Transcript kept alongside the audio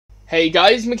Hey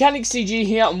guys, Mechanic CG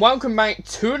here, and welcome back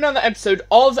to another episode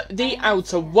of The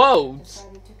Outer Worlds.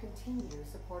 Decided to continue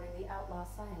supporting the outlaw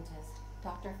scientist,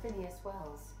 Dr. Phineas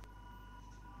Wells.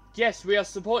 Yes, we are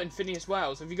supporting Phineas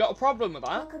Wells. Have you got a problem with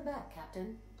that? Welcome back,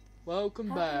 Captain. Welcome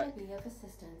back. How can I be of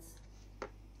assistance?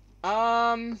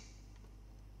 I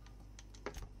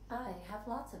have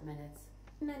lots of minutes.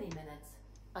 Many minutes.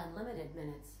 Unlimited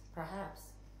minutes,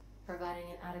 perhaps. Providing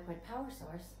an adequate power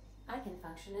source, I can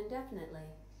function indefinitely.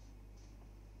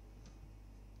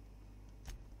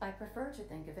 I prefer to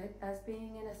think of it as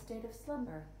being in a state of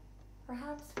slumber,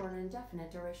 perhaps for an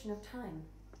indefinite duration of time.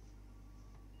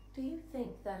 Do you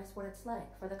think that is what it's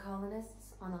like for the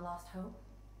colonists on the Lost Hope?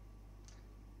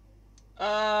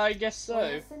 I guess so.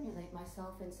 When I simulate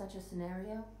myself in such a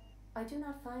scenario, I do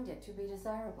not find it to be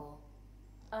desirable.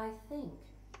 I think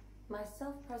my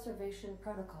self-preservation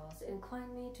protocols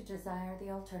incline me to desire the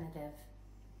alternative.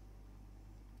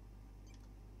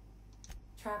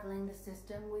 Traveling the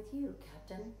system with you,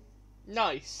 Captain.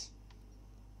 Nice.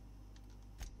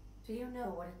 Do you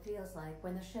know what it feels like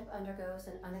when the ship undergoes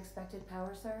an unexpected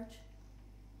power surge?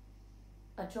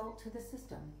 A jolt to the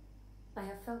system. I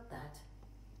have felt that.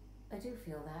 I do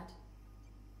feel that.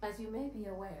 As you may be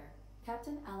aware,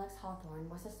 Captain Alex Hawthorne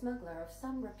was a smuggler of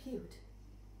some repute.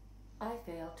 I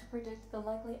failed to predict the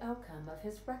likely outcome of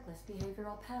his reckless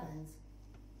behavioral patterns.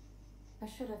 I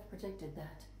should have predicted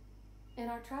that. In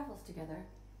our travels together,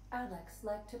 Alex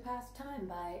liked to pass time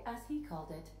by, as he called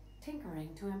it,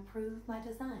 tinkering to improve my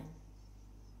design.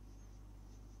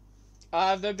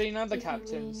 Have there been other If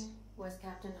captains? you mean, was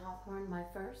Captain Hawthorne my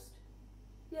first?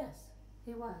 Yes,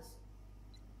 he was.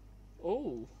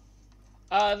 Oh.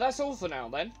 That's all for now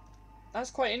then.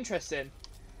 That's quite interesting.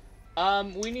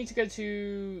 We need to go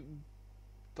to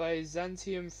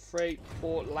Byzantium Freight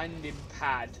Port Landing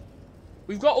Pad.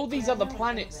 We've got all these other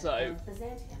planets though.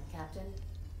 Byzantium, Captain.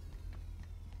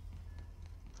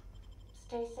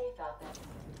 Stay safe out there.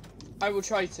 I will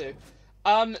try to.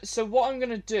 So what I'm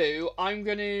gonna do, I'm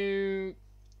gonna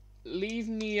leave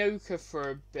Nyoka for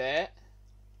a bit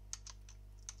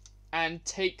and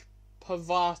take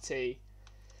Parvati,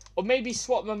 or maybe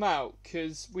swap them out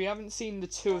because we haven't seen the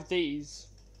two of these.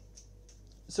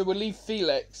 So we'll leave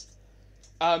Felix,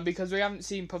 because we haven't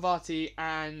seen Parvati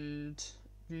and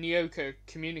Nyoka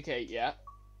communicate yet.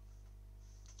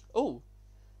 Oh,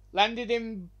 landed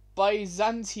in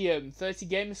Byzantium, 30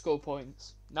 gamer score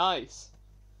points. Nice.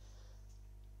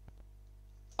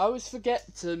 I always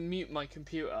forget to mute my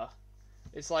computer.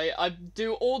 It's like I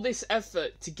do all this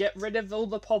effort to get rid of all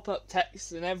the pop-up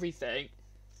text and everything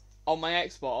on my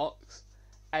Xbox,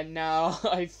 and now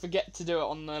I forget to do it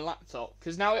on the laptop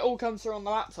because now it all comes through on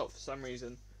the laptop for some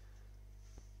reason.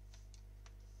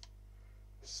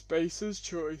 Spacer's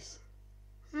choice.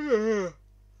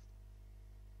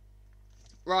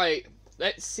 Right,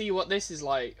 let's see what this is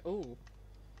like. Ooh.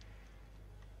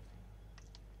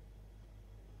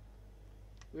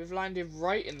 We've landed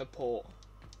right in the port.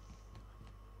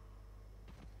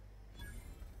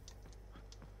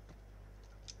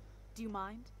 Do you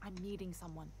mind? I'm meeting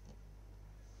someone.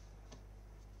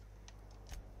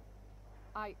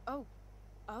 Oh,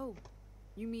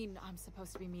 you mean I'm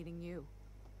supposed to be meeting you?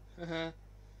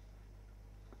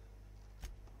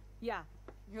 Yeah,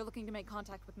 you're looking to make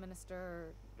contact with Minister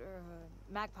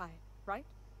Magpie, right?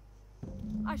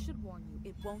 I should warn you,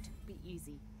 it won't be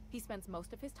easy. He spends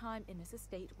most of his time in his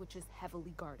estate, which is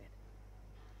heavily guarded.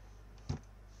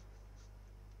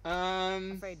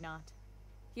 Afraid not.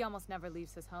 He almost never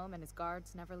leaves his home, and his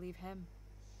guards never leave him.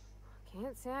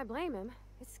 Can't say I blame him.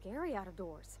 It's scary out of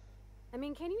doors. I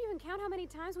mean, can you even count how many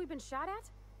times we've been shot at?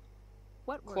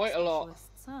 What work Quite a lot.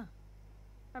 specialists, huh?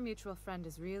 Our mutual friend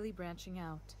is really branching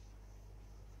out.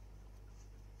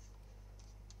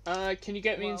 Can you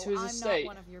get me into his I'm estate?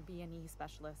 not one of your B&E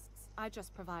specialists. I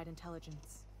just provide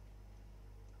intelligence.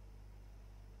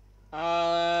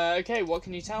 Okay, what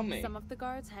can you tell me? Some of the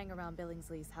guards hang around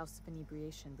Billingsley's House of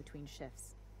Inebriation between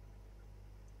shifts.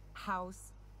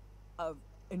 House of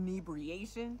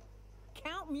Inebriation?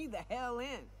 Count me the hell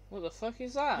in. What the fuck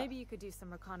is that? Maybe you could do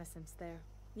some reconnaissance there.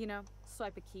 You know,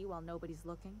 swipe a key while nobody's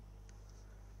looking.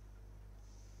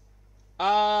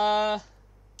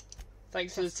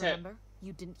 Thanks for the Just tip. remember,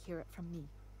 you didn't hear it from me.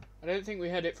 I don't think we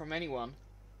heard it from anyone.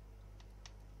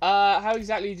 How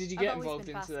exactly did you get I've always involved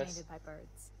been into this? fascinated by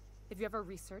birds. If you ever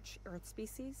research Earth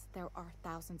species, there are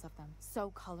thousands of them,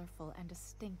 so colorful and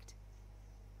distinct.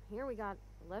 Here we got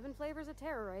 11 flavors of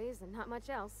terror rays and not much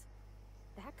else.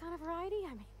 That kind of variety? I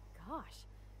mean, gosh.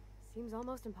 Seems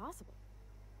almost impossible.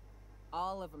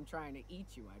 All of them trying to eat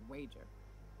you, I'd wager.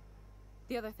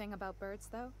 The other thing about birds,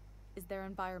 though, is their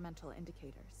environmental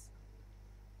indicators.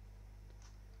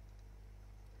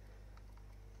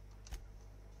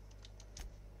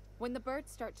 When the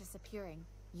birds start disappearing,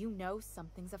 you know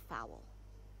something's afoul.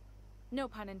 No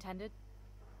pun intended.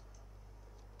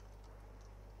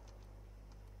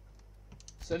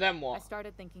 So then I what?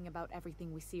 started thinking about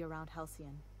everything we see around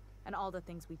Halcyon, and all the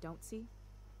things we don't see.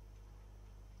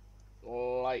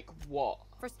 Like what?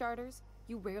 For starters,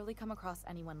 you rarely come across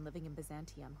anyone living in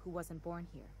Byzantium who wasn't born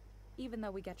here, even though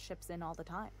we get ships in all the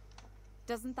time.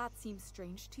 Doesn't that seem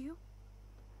strange to you?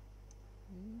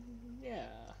 Yeah.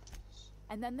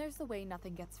 And then there's the way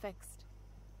nothing gets fixed.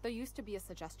 There used to be a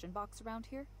suggestion box around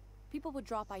here. People would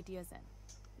drop ideas in.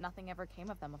 Nothing ever came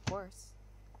of them, of course.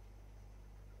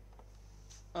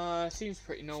 Seems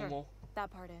pretty normal. Sure,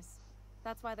 that part is.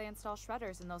 That's why they install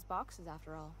shredders in those boxes,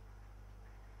 after all.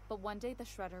 But one day the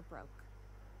shredder broke.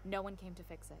 No one came to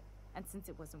fix it. And since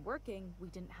it wasn't working, we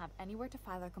didn't have anywhere to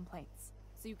file our complaints.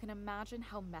 So you can imagine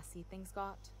how messy things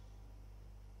got.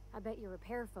 I bet your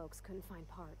repair folks couldn't find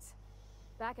parts.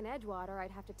 Back in Edgewater, I'd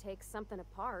have to take something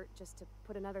apart just to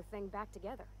put another thing back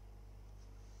together.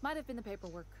 Might have been the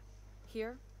paperwork.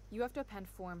 Here, you have to append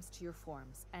forms to your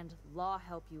forms, and law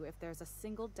help you if there's a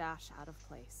single dash out of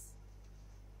place.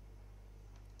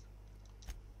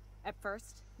 At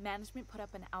first, management put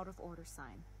up an out-of-order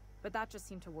sign, but that just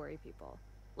seemed to worry people,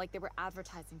 like they were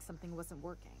advertising something wasn't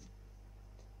working.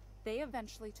 They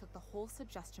eventually took the whole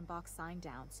suggestion box sign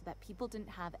down so that people didn't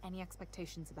have any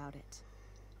expectations about it.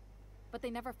 But they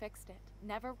never fixed it,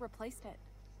 never replaced it.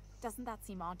 Doesn't that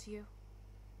seem odd to you?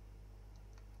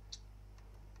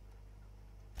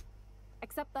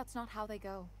 Except that's not how they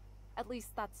go. At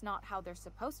least that's not how they're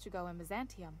supposed to go in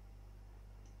Byzantium.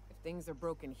 If things are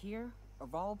broken here,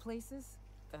 of all places,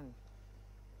 then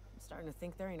I'm starting to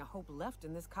think there ain't a hope left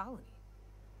in this colony.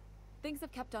 Things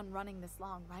have kept on running this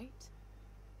long, right?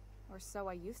 Or so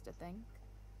I used to think.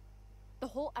 The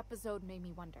whole episode made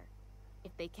me wonder,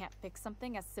 if they can't fix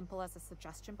something as simple as a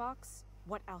suggestion box,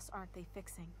 what else aren't they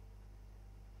fixing?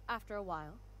 After a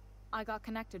while, I got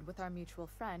connected with our mutual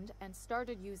friend and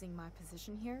started using my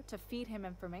position here to feed him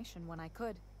information when I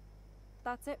could.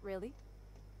 That's it, really.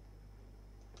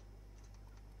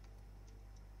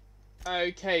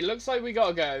 Okay, looks like we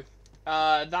gotta go.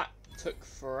 That took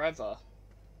forever.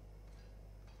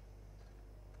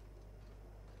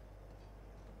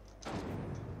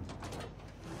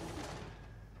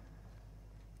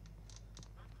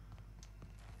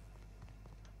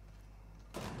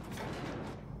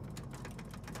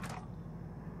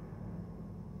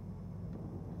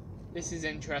 This is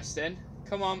interesting.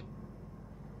 Come on.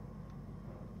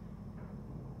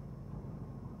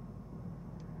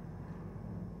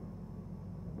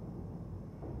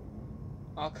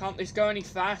 Oh, can't this go any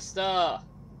faster?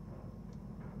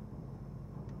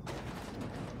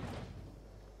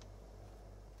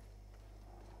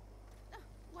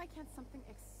 Why can't something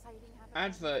exciting happen?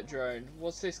 Advert drone.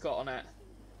 What's this got on it?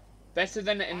 Better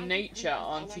than in nature,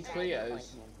 Auntie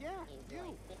Cleo's. Yeah,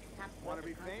 you. Want to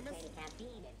be famous?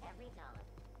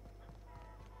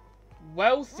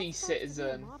 Wealthy That's supposed to be a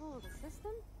citizen. model of the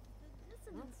system?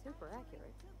 Not super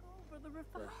accurate.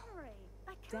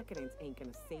 Decadence ain't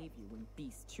gonna save you when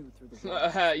beasts chew through the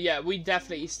wall. Yeah, we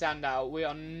definitely stand out. We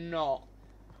are not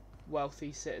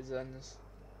wealthy citizens.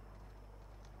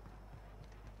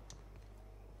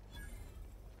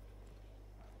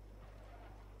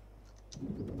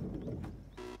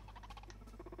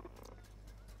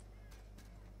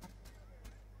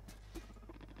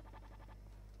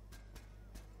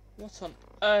 What on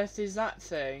earth is that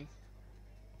thing?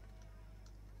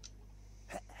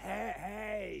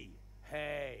 Hey,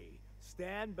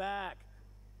 stand back,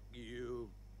 you.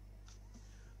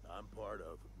 I'm part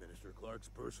of Minister Clark's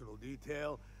personal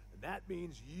detail, and that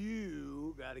means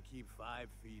you gotta keep 5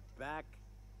 feet back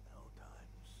at all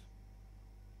times.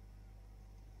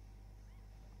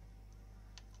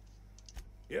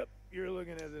 Yep, you're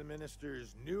looking at the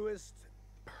Minister's newest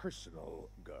personal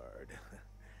guard.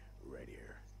 Right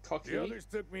here. Cocky. The others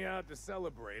took me out to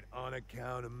celebrate on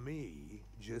account of me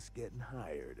just getting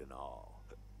hired and all.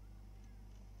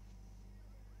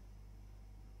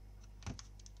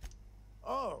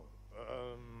 Oh,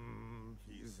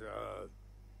 he's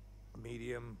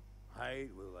medium height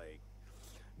with like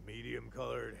medium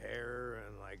colored hair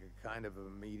and like a kind of a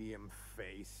medium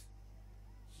face.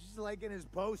 Just like in his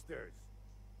posters.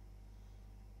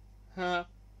 Huh.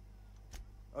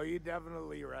 Oh, you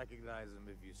definitely recognize him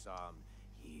if you saw him.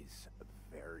 He's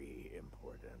very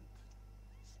important.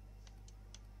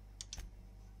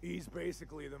 He's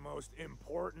basically the most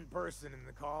important person in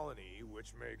the colony,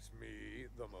 which makes me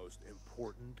the most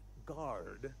important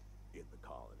guard in the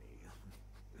colony.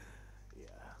 Yeah.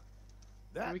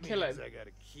 That Can we means kill him? I got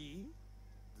a key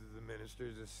to the Minister's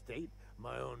minister's estate,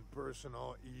 my own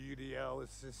personal UDL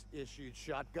issued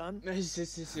shotgun.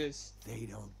 Yes. They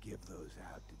don't give those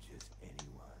out to just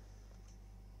anyone.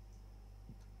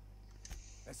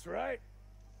 That's right.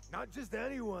 Not just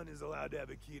anyone is allowed to have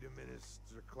a key to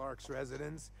Minister Clark's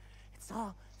residence. It's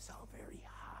all very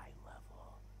high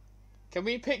level. Can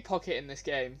we pickpocket in this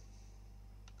game?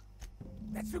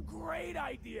 That's a great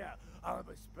idea. I'll have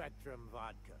a Spectrum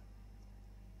vodka.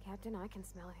 Captain, I can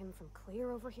smell him from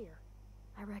clear over here.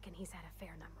 I reckon he's had a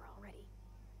fair number already.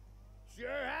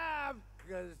 Sure have,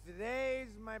 'cause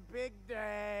today's my big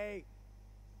day.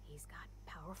 He's got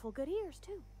powerful good ears,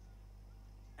 too.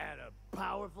 And a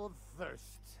powerful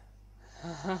thirst.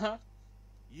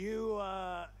 You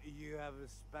have a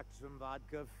Spectrum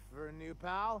vodka for a new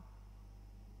pal?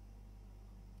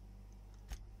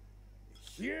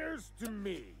 Here's to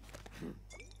me.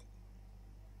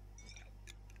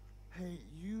 Hey,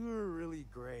 you are really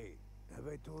great. Have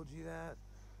I told you that?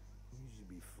 We should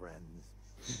be friends.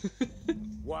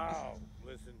 Wow,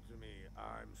 listen to me.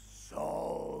 I'm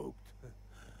soaked.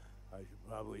 I should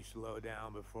probably slow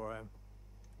down before I'm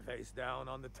face down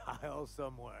on the tile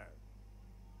somewhere.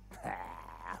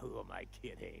 Who am I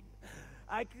kidding?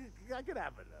 I could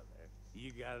have another.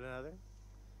 You got another?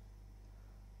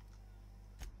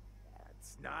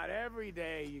 It's not every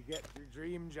day you get your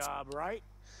dream job, right?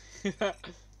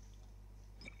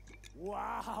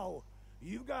 Wow,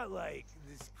 you've got like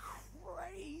this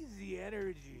crazy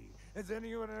energy. Has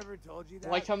anyone ever told you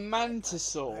that? Like a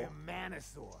mantisaur. Like a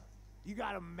manosaur. You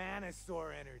got a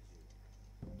manosaur energy.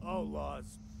 Oh,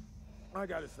 Laws. I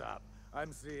gotta stop.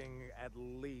 I'm seeing at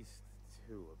least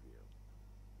 2 of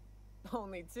you.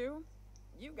 Only 2?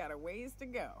 You got a ways to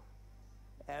go.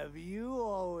 Have you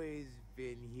always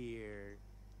been here?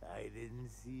 I didn't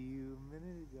see you a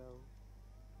minute ago.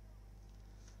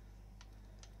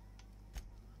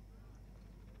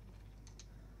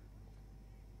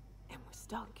 And we're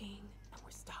stalking, and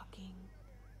we're stalking.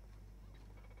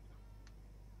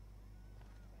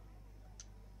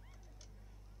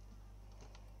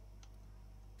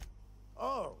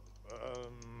 Oh,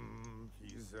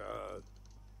 he's,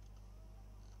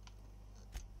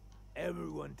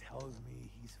 everyone tells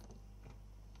me he's...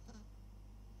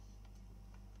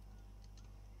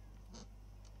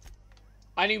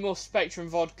 I need more Spectrum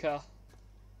vodka.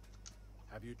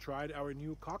 Have you tried our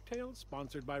new cocktail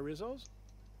sponsored by Rizzo's?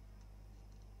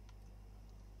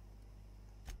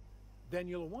 Then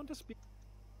you'll want to speak.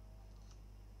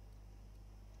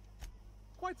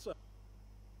 Quite so.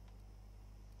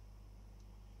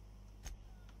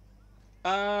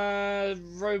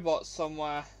 Robot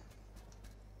somewhere.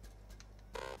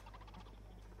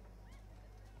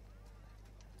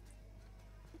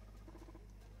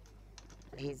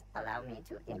 Please allow me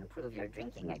to improve your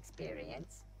drinking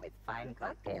experience with fine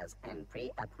cocktails and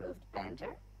pre-approved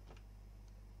banter.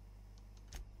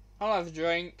 I'll have a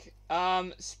drink.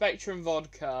 Spectrum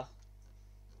vodka.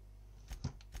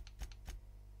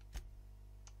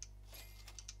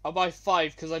 I'll buy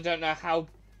 5 because I don't know how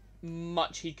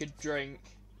much he could drink.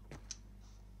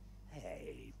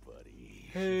 Hey, buddy.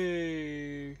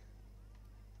 Hey.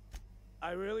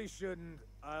 I really shouldn't.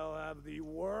 I'll have the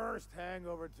worst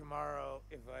hangover tomorrow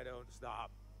if I don't stop.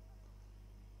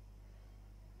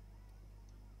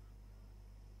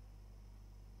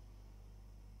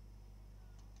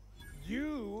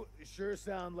 You sure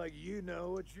sound like you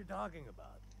know what you're talking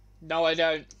about. No, I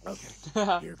don't.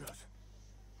 Okay, here goes.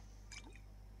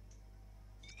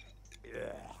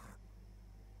 Yeah.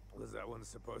 Was that one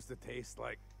supposed to taste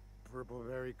like Purple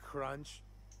Berry Crunch?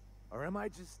 Or am I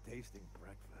just tasting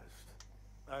breakfast?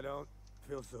 I don't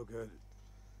feel so good.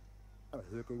 I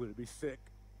think I'm gonna be sick.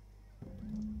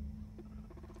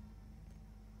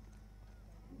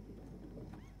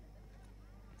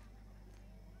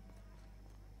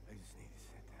 I just need to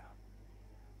sit down.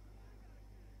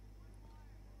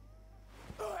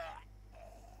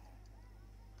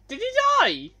 Did he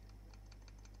die?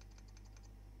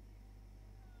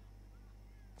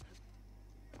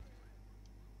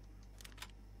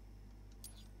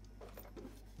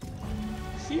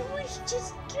 We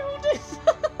just killed him.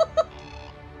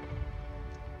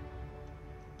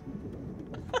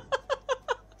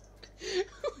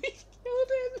 We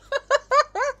killed him.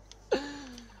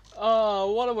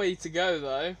 Oh, what a way to go,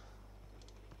 though.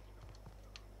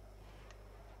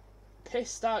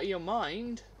 Pissed out of your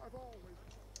mind.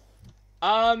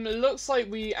 Looks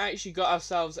like we actually got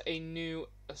ourselves a new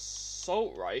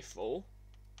assault rifle.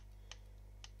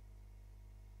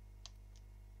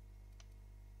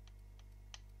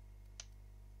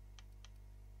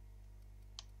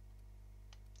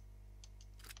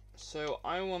 So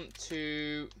I want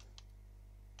to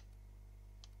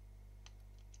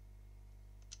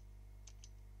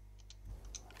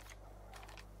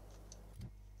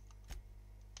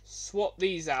swap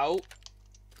these out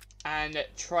and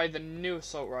try the new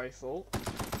assault rifle.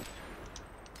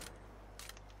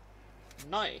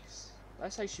 Nice.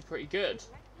 That's actually pretty good.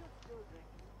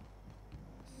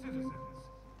 Citizens,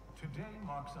 today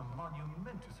marks a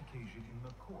monumentous occasion in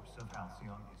the course of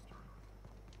Halcyon history.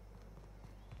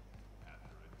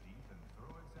 After a deep and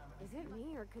thorough examination... Is it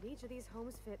me, or could each of these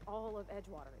homes fit all of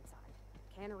Edgewater inside?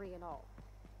 Cannery and all.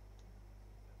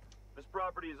 This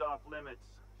property is off limits.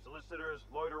 Solicitors,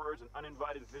 loiterers, and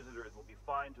uninvited visitors will be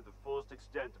fined to the fullest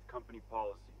extent of company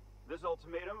policy. This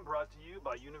ultimatum brought to you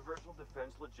by Universal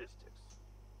Defense Logistics.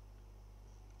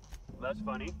 That's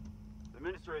funny. The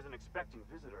Minister isn't expecting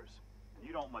visitors, and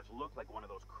you don't much look like one of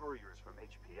those couriers from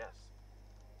HPS.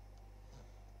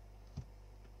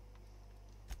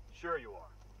 Sure you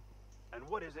are. And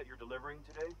what is it you're delivering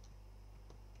today?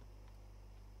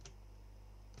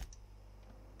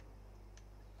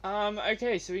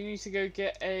 Okay, so we need to go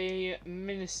get a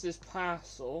minister's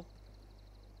parcel.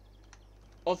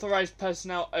 Authorized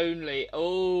personnel only.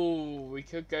 Oh, we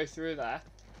could go through that.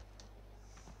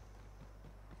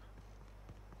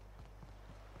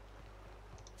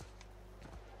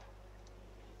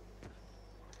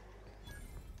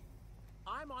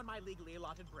 I'm on my legally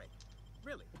allotted break.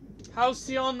 Really?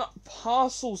 Halcyon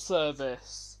Parcel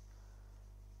Service.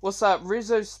 What's that?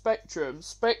 Rizzo Spectrum.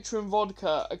 Spectrum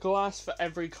vodka. A glass for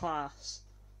every class.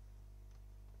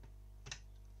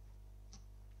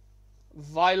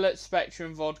 Violet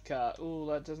Spectrum vodka. Ooh,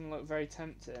 that doesn't look very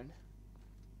tempting.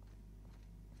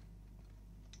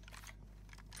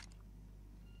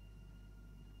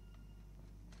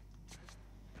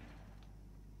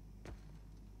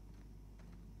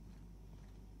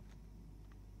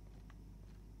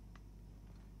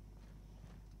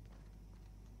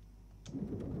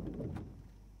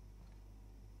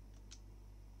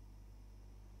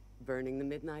 Burning the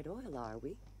midnight oil, are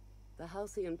we? The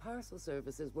Halcyon Parcel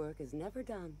Service's work is never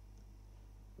done.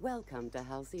 Welcome to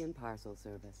Halcyon Parcel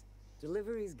Service.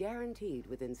 Deliveries guaranteed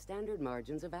within standard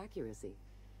margins of accuracy.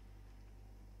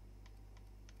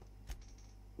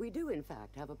 We do, in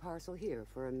fact, have a parcel here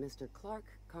for a Mr. Clark,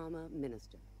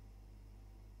 Minister.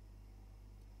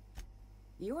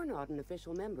 You're not an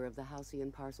official member of the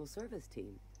Halcyon Parcel Service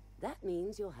team. That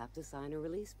means you'll have to sign a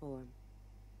release form.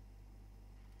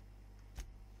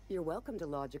 You're welcome to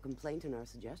lodge a complaint in our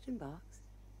suggestion box.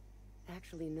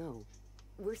 Actually, no.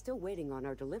 We're still waiting on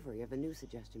our delivery of a new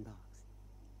suggestion box.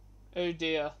 Oh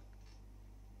dear.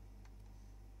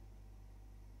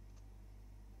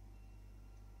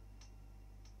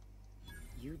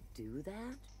 You do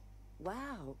that?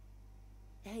 Wow.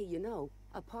 Hey, you know,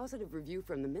 a positive review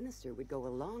from the Minister would go a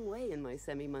long way in my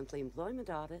semi-monthly employment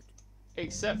audit.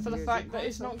 Except for the fact that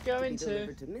it's not going to.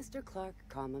 Delivered to Mr. Clark,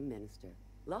 Minister.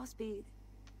 Law speed.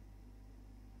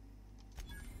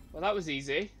 Well, that was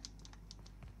easy.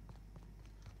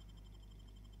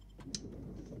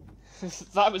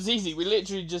 That was easy. We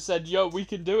literally just said, yo, we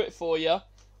can do it for you.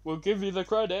 We'll give you the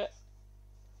credit.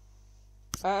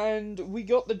 And we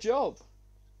got the job.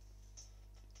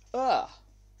 I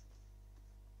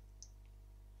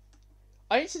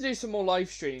need to do some more live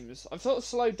streams. I've sort of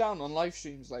slowed down on live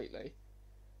streams lately.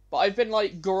 But I've been,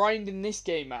 like, grinding this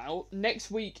game out. Next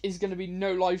week is going to be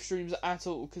no live streams at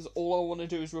all, because all I want to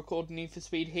do is record Need for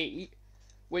Speed Heat,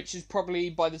 which is probably,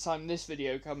 by the time this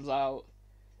video comes out,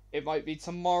 it might be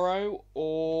tomorrow,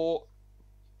 or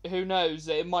who knows,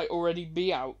 it might already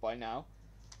be out by now.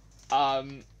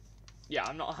 Yeah,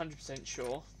 I'm not 100%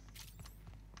 sure.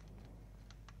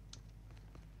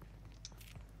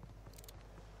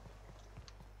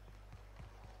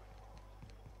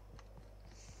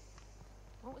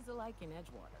 What was it like in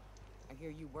Edgewater? I hear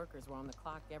you workers were on the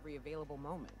clock every available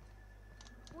moment.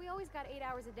 We always got 8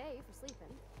 hours a day for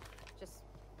sleeping. Just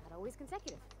not always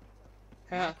consecutive.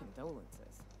 My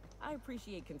condolences. I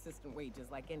appreciate consistent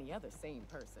wages like any other sane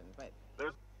person, but...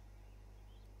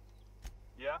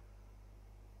 Yeah?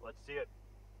 Let's see it.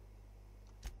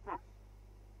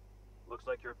 Looks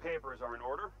like your papers are in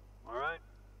order. Alright.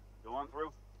 Go on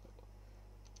through.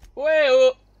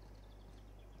 Well...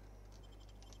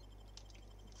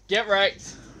 Get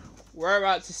wrecked. We're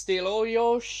about to steal all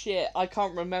your shit. I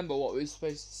can't remember what we were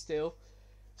supposed to steal.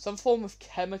 Some form of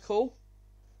chemical.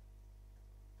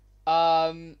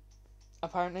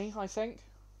 Apparently, I think.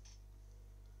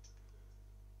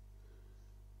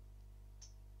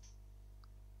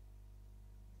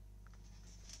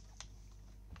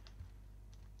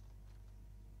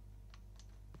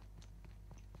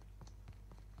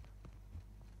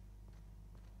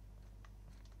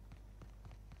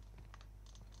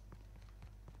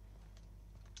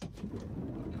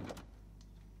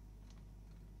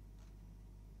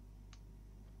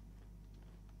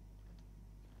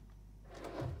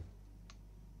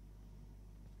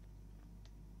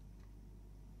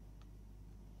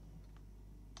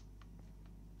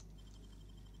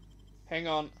 Hang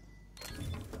on.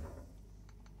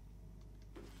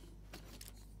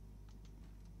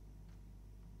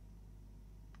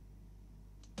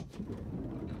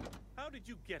 How did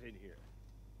you get in here?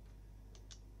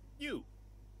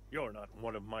 You're not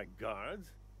one of my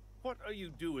guards. What are you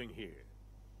doing here?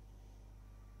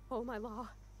 Oh, my law.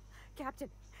 Captain,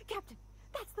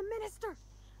 that's the minister!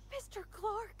 Mr.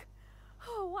 Clark!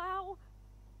 Oh, wow.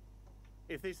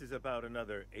 If this is about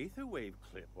another Aetherwave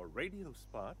clip or radio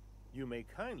spot, you may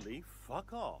kindly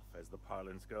fuck off, as the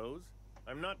parlance goes.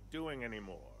 I'm not doing any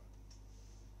more.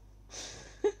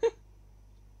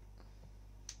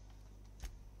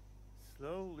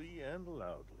 Slowly and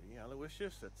loudly,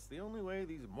 Aloysius, that's the only way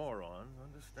these morons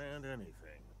understand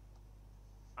anything.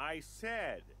 I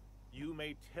said, you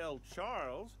may tell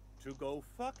Charles to go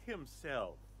fuck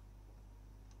himself.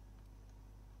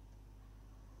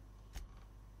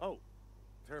 Oh,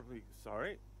 terribly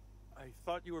sorry. I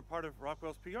thought you were part of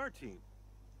Rockwell's PR team.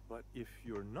 But if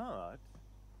you're not,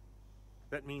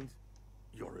 that means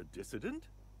you're a dissident?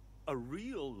 A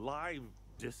real live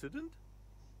dissident?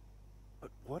 But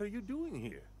what are you doing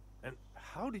here? And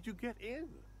how did you get in?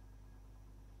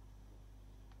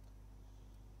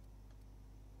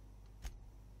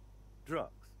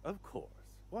 Drugs, of course.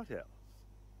 What else?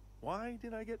 Why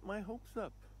did I get my hopes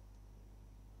up?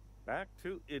 Back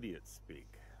to idiot speak.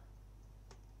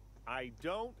 I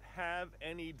don't have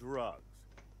any drugs.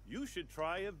 You should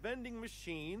try a vending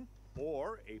machine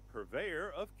or a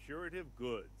purveyor of curative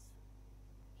goods.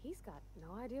 He's got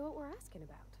no idea what we're asking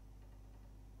about.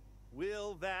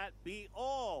 Will that be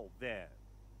all, then?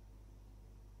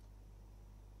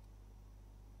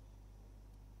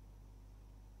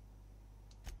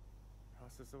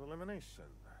 Process of elimination.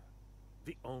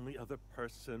 The only other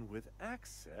person with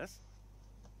access?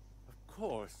 Of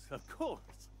course.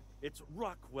 It's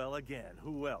Rockwell again.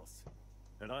 Who else?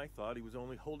 And I thought he was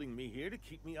only holding me here to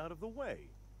keep me out of the way.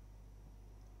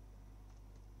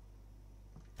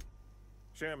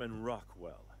 Chairman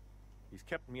Rockwell. He's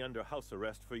kept me under house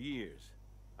arrest for years.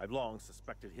 I've long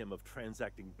suspected him of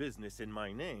transacting business in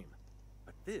my name.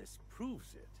 But this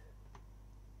proves it.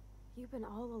 You've been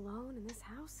all alone in this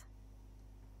house?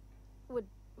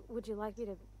 Would you like me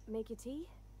to make you tea?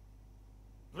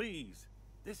 Please,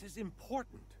 this is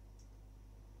important.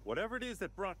 Whatever it is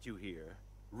that brought you here,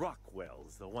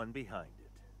 Rockwell's the one behind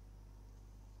it.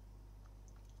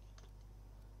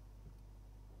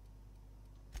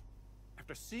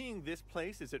 After seeing this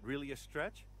place, is it really a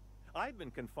stretch? I've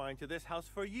been confined to this house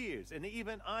for years, and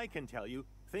even I can tell you,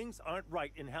 things aren't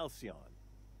right in Halcyon.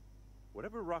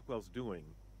 Whatever Rockwell's doing,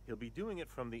 he'll be doing it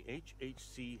from the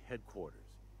HHC headquarters.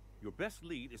 Your best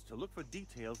lead is to look for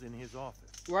details in his office.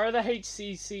 Where are the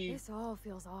HCC? This all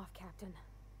feels off, Captain.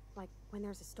 Like when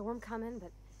there's a storm coming,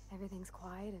 but everything's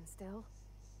quiet and still.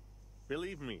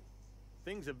 Believe me,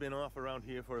 things have been off around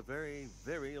here for a very,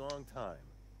 very long time.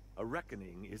 A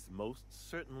reckoning is most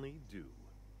certainly due.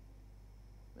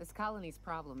 This colony's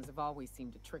problems have always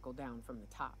seemed to trickle down from the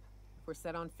top. If we're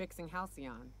set on fixing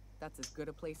Halcyon, that's as good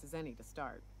a place as any to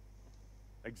start.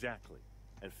 Exactly.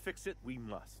 And fix it we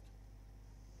must.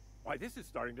 Why, this is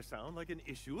starting to sound like an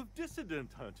issue of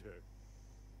Dissident Hunter.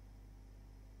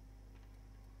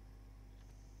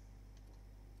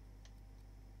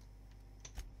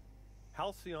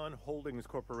 Halcyon Holdings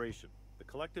Corporation, the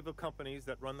collective of companies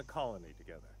that run the colony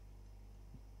together.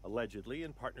 Allegedly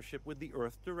in partnership with the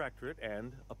Earth Directorate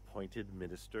and appointed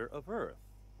Minister of Earth.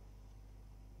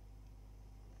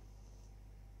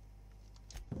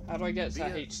 How do I get to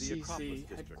Via the HCC Acropolis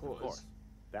District, of headquarters? course.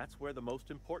 That's where the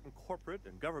most important corporate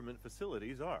and government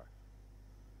facilities are.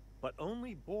 But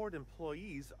only board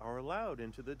employees are allowed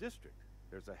into the district.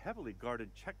 There's a heavily guarded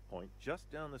checkpoint just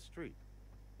down the street.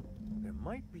 There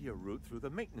might be a route through the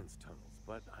maintenance tunnels,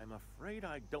 but I'm afraid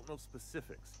I don't know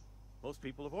specifics. Most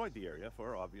people avoid the area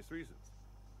for obvious reasons.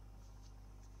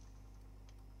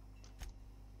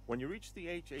 When you reach the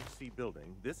HHC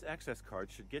building, this access card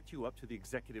should get you up to the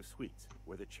executive suites,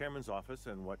 where the chairman's office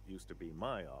and what used to be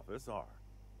my office are.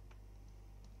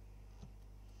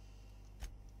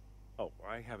 Oh,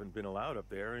 I haven't been allowed up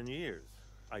there in years.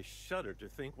 I shudder to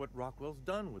think what Rockwell's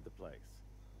done with the place.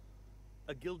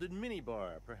 A gilded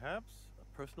minibar, perhaps?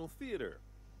 A personal theater.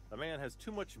 The man has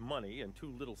too much money and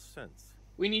too little sense.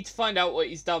 We need to find out what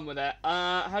he's done with it.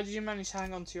 How did you manage to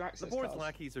hang on to your access The board's cards?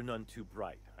 lackeys are none too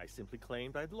bright. I simply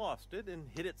claimed I'd lost it and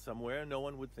hid it somewhere no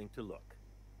one would think to look.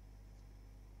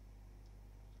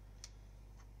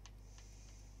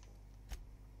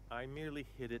 I merely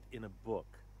hid it in a book.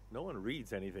 No one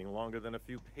reads anything longer than a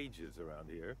few pages around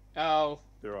here. Oh.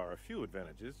 There are a few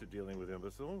advantages to dealing with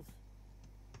imbeciles.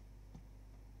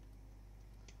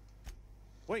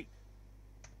 Wait.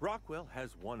 Rockwell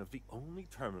has one of the only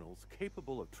terminals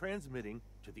capable of transmitting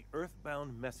to the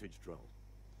Earthbound message drone.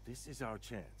 This is our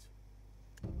chance.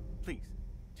 Please,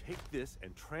 take this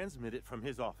and transmit it from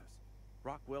his office.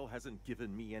 Rockwell hasn't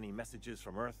given me any messages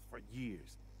from Earth for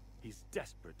years. He's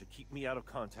desperate to keep me out of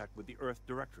contact with the Earth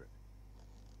Directorate.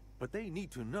 But they need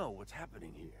to know what's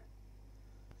happening here.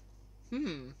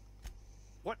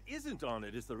 What isn't on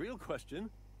it is the real question.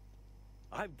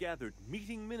 I've gathered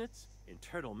meeting minutes,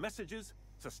 internal messages,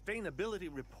 sustainability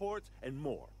reports, and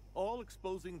more, all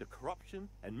exposing the corruption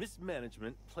and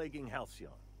mismanagement plaguing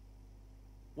Halcyon.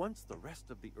 Once the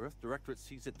rest of the Earth Directorate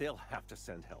sees it, they'll have to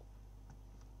send help.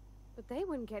 But they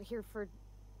wouldn't get here for...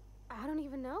 I don't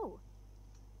even know.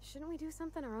 Shouldn't we do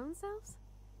something our own selves?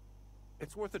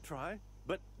 It's worth a try,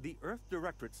 but the Earth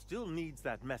Directorate still needs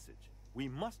that message. We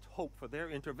must hope for their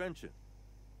intervention.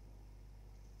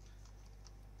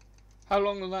 How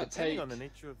long will that Depending take? on the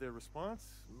nature of their response,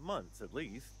 months at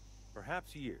least,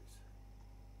 perhaps years.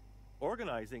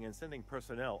 Organizing and sending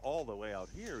personnel all the way out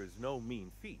here is no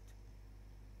mean feat.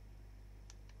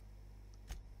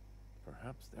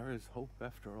 Perhaps there is hope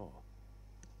after all.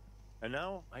 And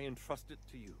now I entrust it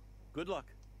to you. Good luck,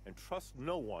 and trust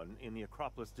no one in the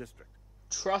Acropolis district.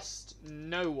 Trust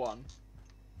no one.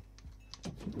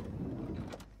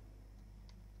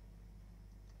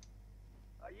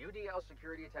 A UDL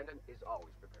security attendant is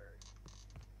always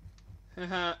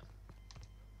prepared.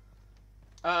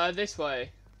 This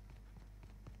way.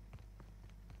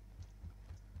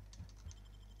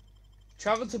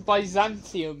 Travel to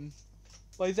Byzantium.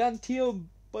 Byzantium.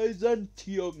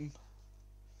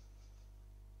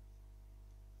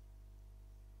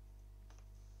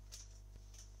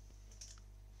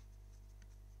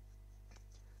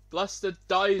 Bluster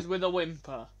dies with a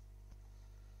whimper.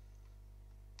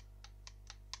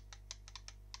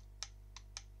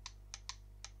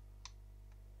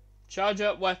 Charge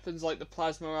up weapons like the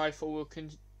plasma rifle will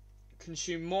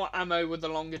consume more ammo with a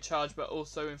longer charge, but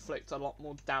also inflict a lot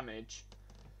more damage.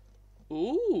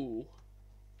 Ooh.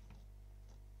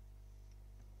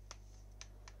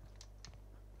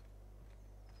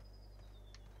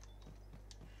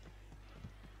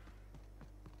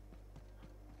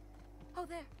 Oh,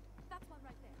 there. That's one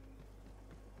right there.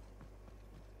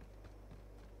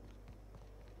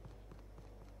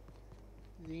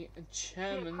 The The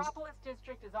chairman's... Acropolis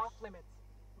district is off limits.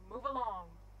 Move along.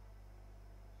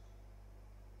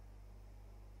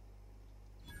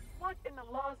 What in the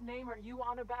law's name are you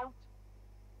on about?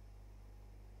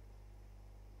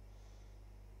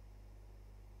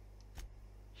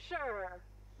 Sure.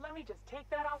 Let me just take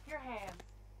that off your hands.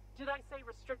 Did I say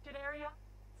restricted area?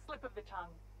 Slip of the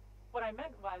tongue. What I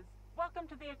meant was, welcome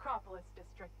to the Acropolis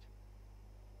district.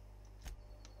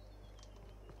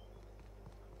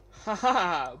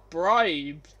 Haha,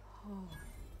 bribed.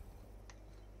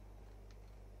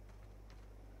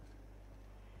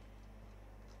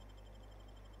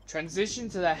 Transition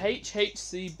to the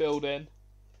HHC building.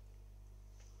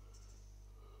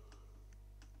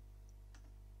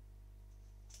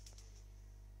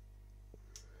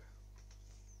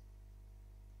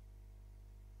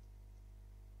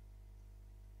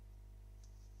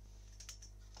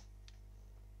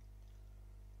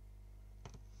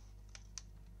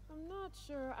 I'm not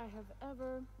sure I have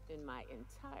ever, in my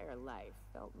entire life,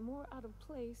 felt more out of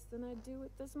place than I do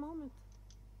at this moment.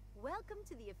 Welcome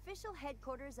to the official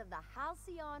headquarters of the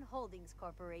Halcyon Holdings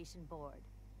Corporation Board.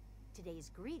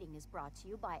 Today's greeting is brought to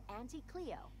you by Auntie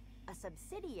Cleo, a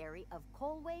subsidiary of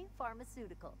Colway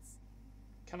Pharmaceuticals.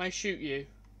 Can I shoot you?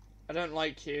 I don't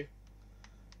like you.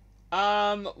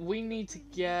 We need to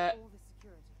get... All the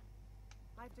security.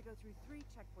 I have to go through 3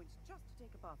 checkpoints just to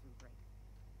take a bathroom break.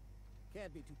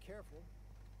 Can't be too careful.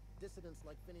 Dissidents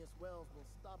like Phineas Wells will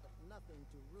stop at nothing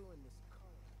to ruin this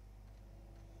colony.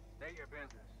 State your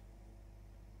business.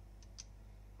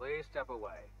 Please step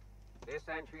away. This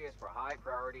entry is for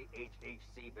high-priority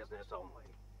HHC business only.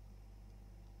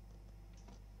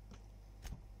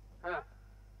 Huh.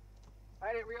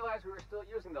 I didn't realize we were still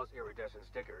using those iridescent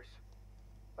stickers.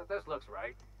 But this looks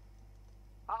right.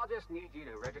 I'll just need you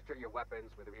to register your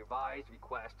weapons with a revised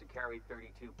request to carry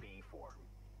 32B form.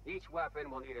 Each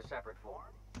weapon will need a separate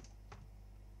form.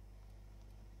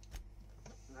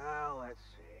 Now, let's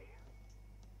see.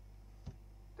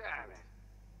 Damn it.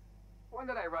 When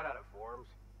did I run out of forms?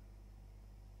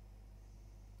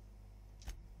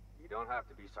 You don't have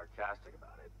to be sarcastic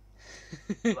about it.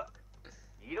 Look,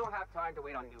 you don't have time to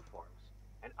wait on new forms.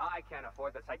 And I can't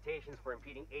afford the citations for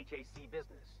impeding HAC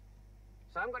business.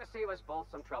 So I'm going to save us both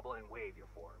some trouble and waive your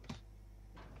forms.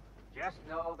 Just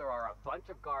know there are a bunch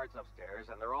of guards upstairs,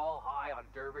 and they're all high on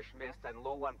dervish mist and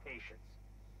low on patience.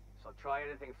 So try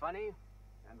anything funny,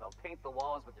 and they'll paint the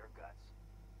walls with your guts.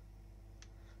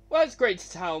 Well, it's great to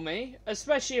tell me,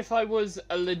 especially if I was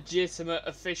a legitimate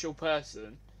official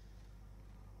person.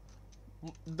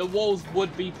 The walls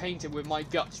would be painted with my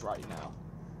guts right now.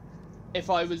 If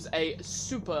I was a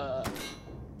superior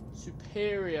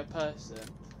person.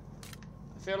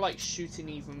 I feel like shooting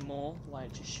even more,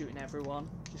 like just shooting everyone.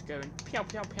 Just going pew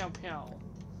pew pew pew.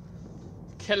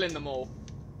 Killing them all.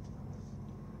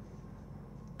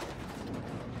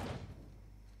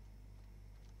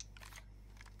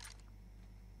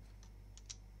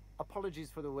 Apologies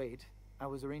for the wait. I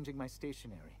was arranging my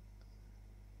stationery.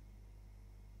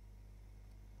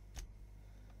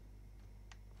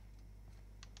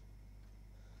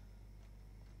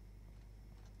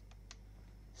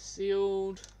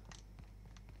 Sealed.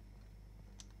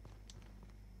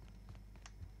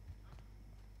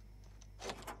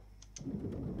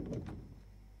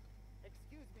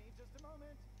 Excuse me, just a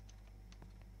moment.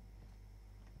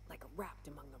 Like a raft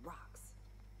among the rocks.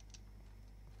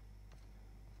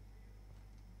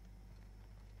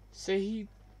 So he...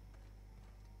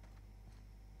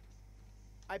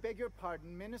 I beg your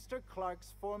pardon. Minister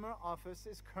Clark's former office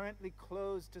is currently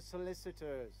closed to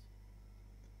solicitors.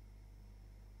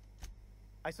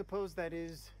 I suppose that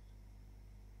is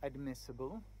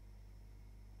admissible.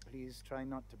 Please try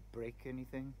not to break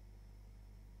anything.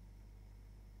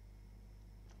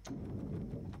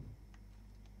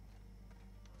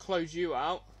 Close you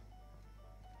out.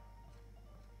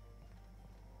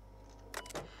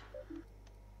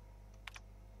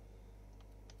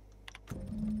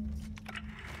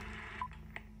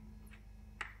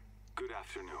 Good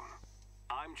afternoon.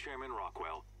 I'm Chairman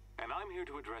Rockwell, and I'm here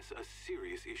to address a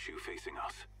serious issue facing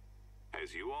us.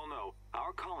 As you all know,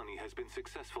 our colony has been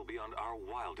successful beyond our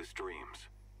wildest dreams.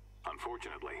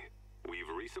 Unfortunately, we've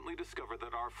recently discovered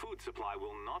that our food supply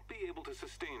will not be able to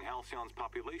sustain Halcyon's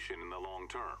population in the long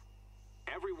term.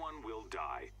 Everyone will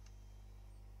die.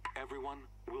 Everyone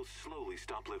will slowly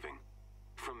stop living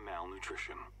from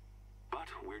malnutrition. But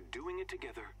we're doing it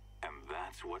together, and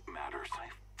that's what matters. I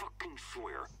fucking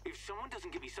swear, if someone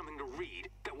doesn't give me something to read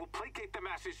that will placate the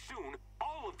masses soon,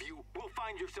 all of you will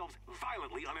find yourselves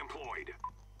violently unemployed.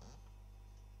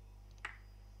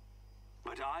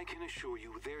 But I can assure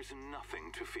you there's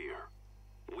nothing to fear.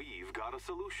 We've got a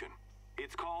solution.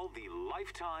 It's called the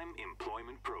Lifetime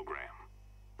Employment Program.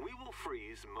 We will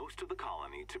freeze most of the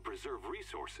colony to preserve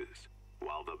resources,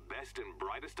 while the best and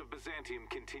brightest of Byzantium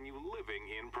continue living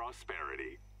in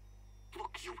prosperity.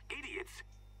 Look, you idiots!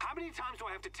 How many times do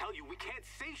I have to tell you we can't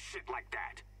say shit like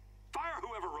that? Fire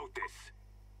whoever wrote this!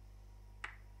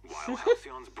 While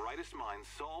Halcyon's brightest minds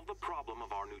solve the problem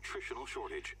of our nutritional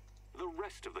shortage, the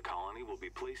rest of the colony will be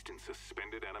placed in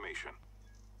suspended animation.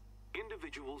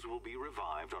 Individuals will be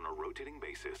revived on a rotating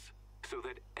basis, so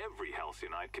that every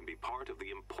Halcyonite can be part of the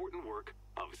important work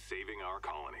of saving our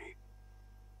colony.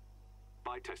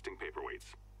 By testing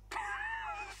paperweights.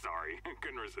 Sorry,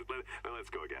 couldn't resist. Let's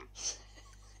go again.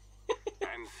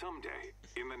 And someday,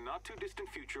 in the not-too-distant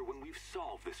future when we've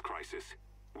solved this crisis,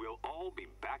 we'll all be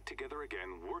back together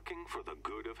again working for the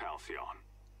good of Halcyon.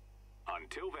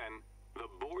 Until then, the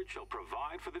board shall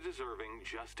provide for the deserving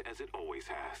just as it always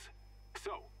has.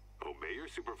 So, obey your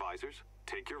supervisors,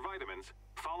 take your vitamins,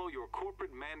 follow your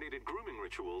corporate-mandated grooming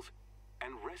rituals,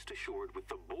 and rest assured with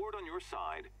the board on your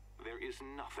side, there is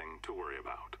nothing to worry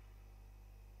about.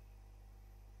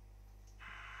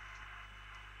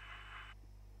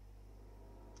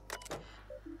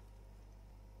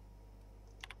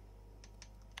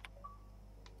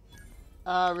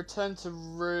 Return to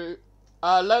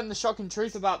learn the shocking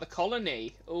truth about the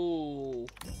colony. Ooh.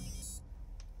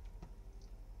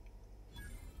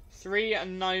 3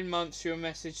 and 9 months for your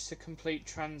message to complete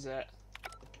transit.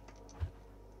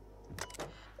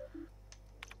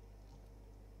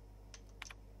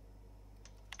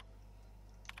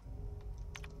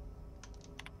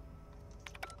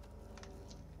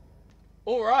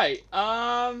 Alright,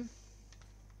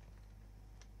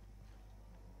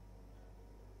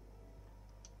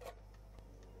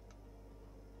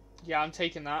 yeah, I'm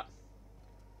taking that.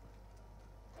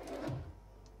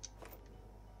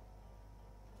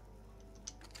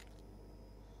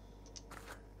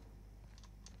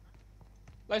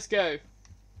 Let's go.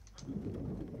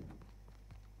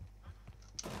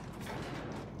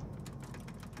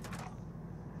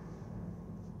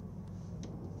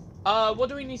 What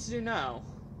do we need to do now?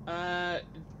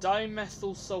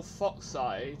 Dimethyl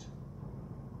sulfoxide.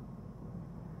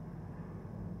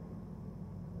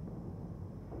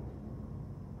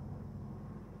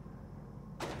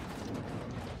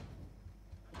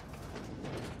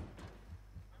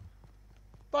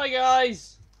 Bye,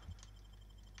 guys.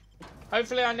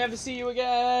 Hopefully I never see you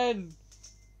again.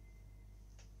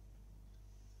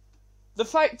 The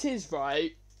fact is,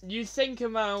 right, you think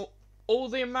about all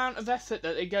the amount of effort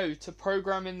that they go to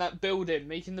programming that building,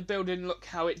 making the building look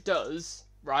how it does,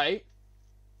 right?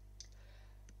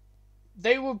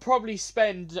 They would probably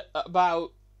spend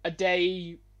about a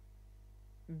day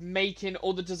making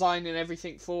all the design and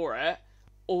everything for it,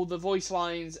 all the voice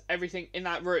lines, everything in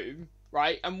that room,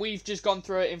 right? And we've just gone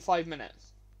through it in 5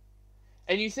 minutes.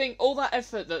 And you think all that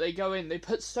effort that they go in, they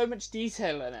put so much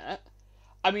detail in it.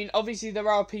 I mean, obviously there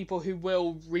are people who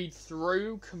will read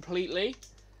through completely.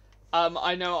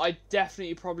 I know I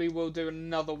definitely probably will do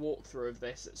another walkthrough of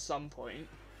this at some point.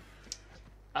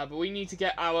 But we need to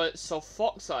get our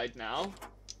sulfoxide now.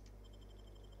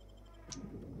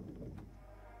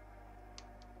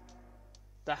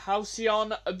 The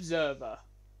Halcyon Observer.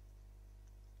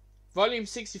 Volume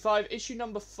 65, issue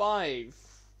number 5.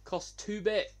 Cost 2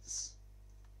 bits.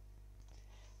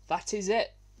 That is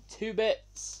it. 2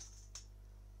 bits.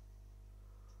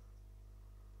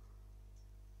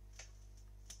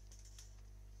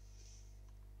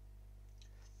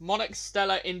 Monarch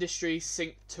Stellar Industries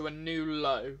sink to a new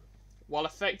low. While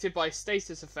affected by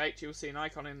status effect, you'll see an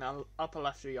icon in the upper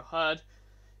left of your HUD.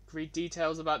 You can read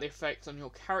details about the effect on your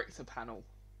character panel.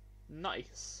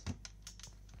 Nice.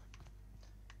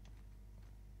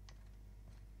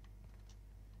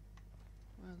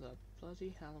 Where the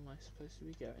bloody hell am I supposed to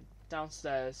be going?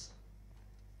 Downstairs.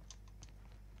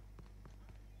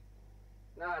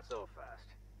 Not so fast.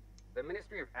 The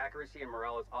Ministry of Accuracy and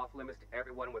Morale is off limits to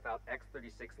everyone without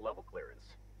X-36 level clearance.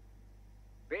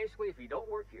 Basically, if you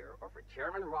don't work here, or for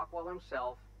Chairman Rockwell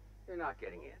himself, you're not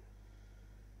getting in.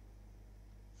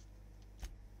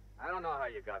 I don't know how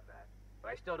you got that,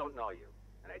 but I still don't know you,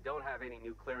 and I don't have any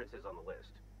new clearances on the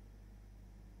list.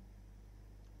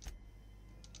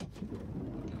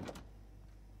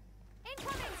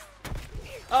 Incoming!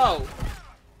 Oh!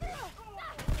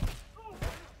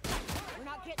 We're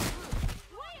not getting through.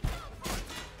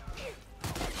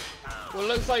 Well, it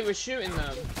looks like we're shooting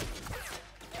them.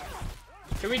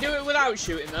 Can we do it without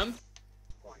shooting them?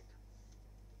 Point.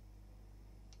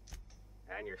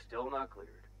 And you're still not cleared.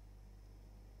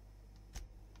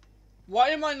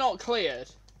 Why am I not cleared?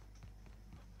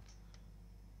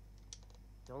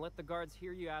 Don't let the guards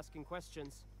hear you asking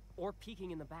questions or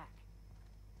peeking in the back.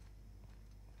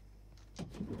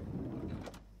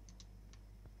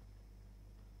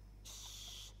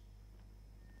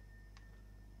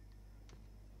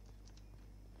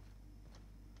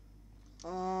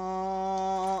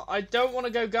 I don't want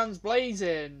to go guns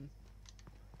blazing.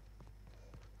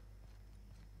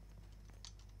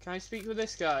 Can I speak with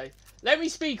this guy? Let me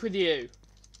speak with you.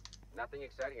 Nothing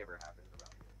exciting ever happens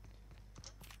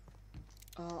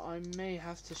around here. I may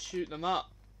have to shoot them up.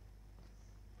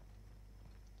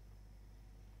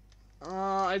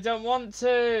 I don't want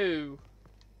to.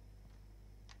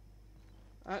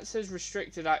 That says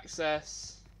restricted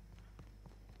access.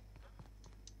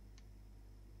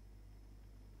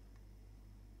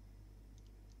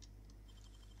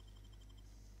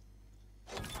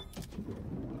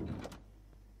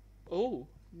 Oh,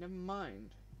 never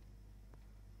mind.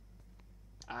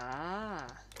 Ah.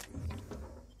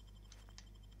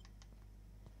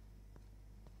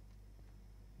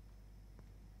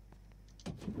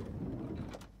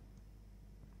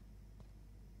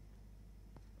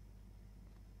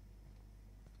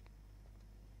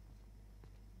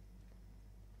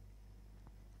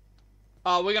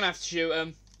 Oh, we're gonna have to shoot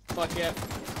him. Fuck it.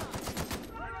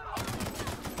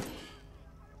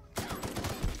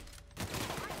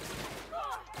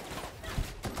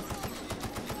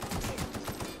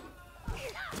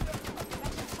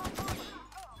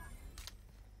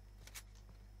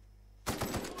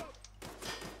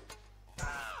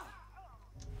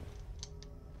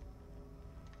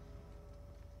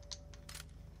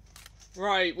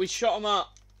 Right, we shot him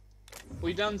up.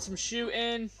 We done some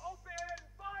shooting.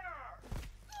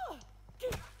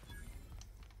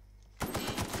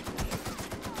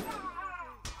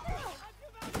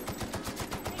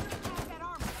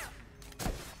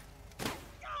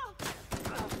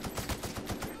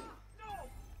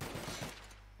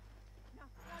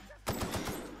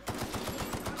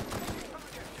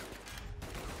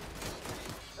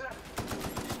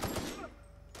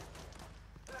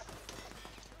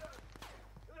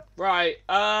 Right,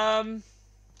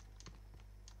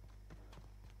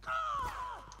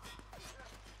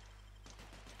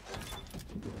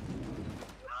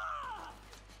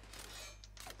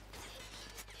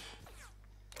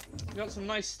 we got some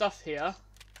nice stuff here.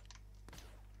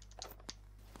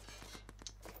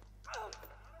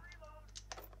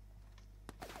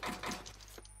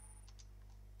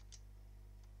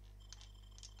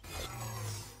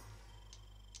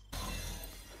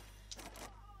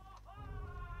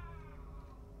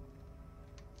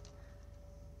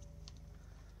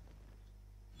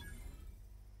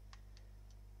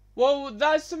 Well,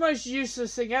 that's the most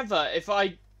useless thing ever. If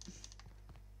I...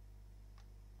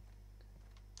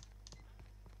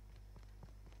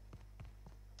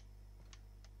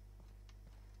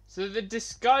 So the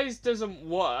disguise doesn't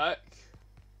work.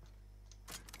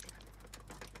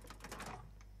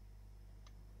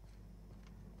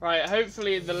 Right,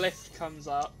 hopefully the lift comes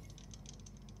up.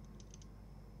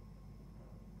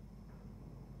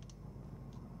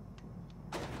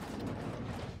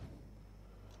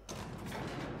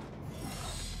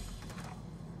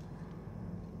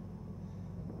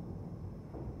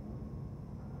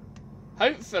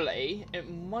 Hopefully, it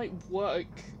might work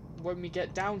when we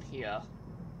get down here.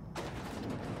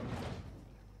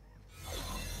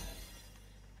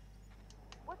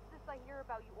 What's this I hear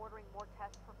about you ordering more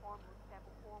tests performed with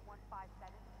sample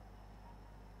 4157?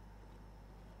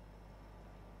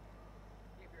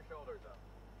 Keep your shoulders up.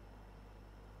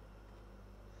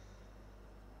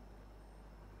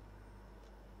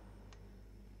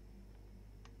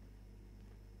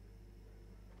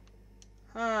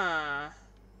 Huh.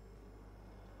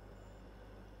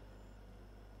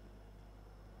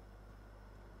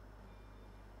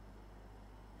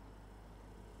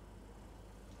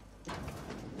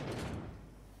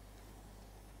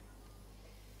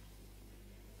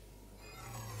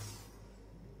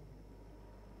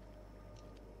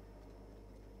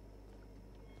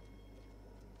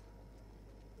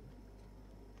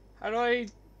 How do I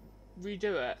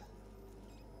redo it?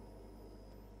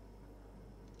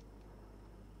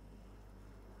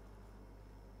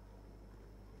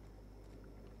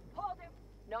 Hold him!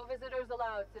 No visitors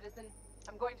allowed, citizen.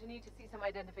 I'm going to need to see some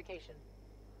identification.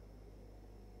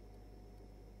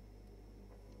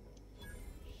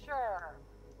 Sure.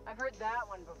 I've heard that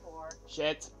one before.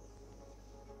 Shit.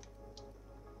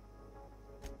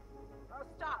 Oh,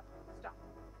 stop! Stop.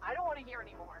 I don't want to hear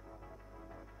anymore.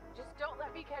 Just don't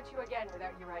let me catch you again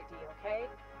without your ID, okay?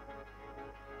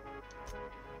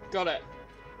 Got it.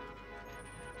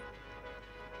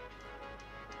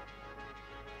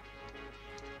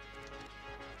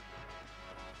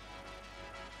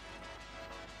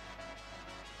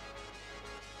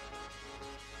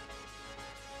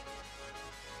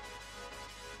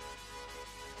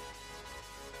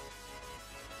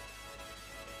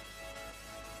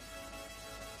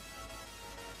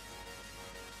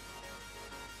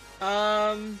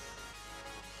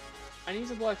 I need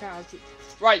to work out how to...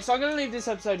 Right, so I'm going to leave this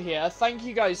episode here. Thank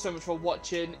you guys so much for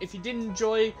watching. If you did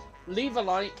enjoy, leave a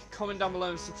like, comment down below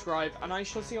and subscribe, and I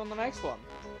shall see you on the next one.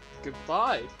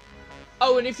 Goodbye.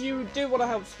 Oh, and if you do want to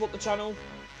help support the channel,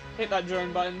 hit that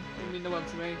join button. It would mean the world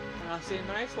to me, and I'll see you in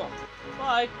the next one.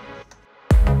 Bye.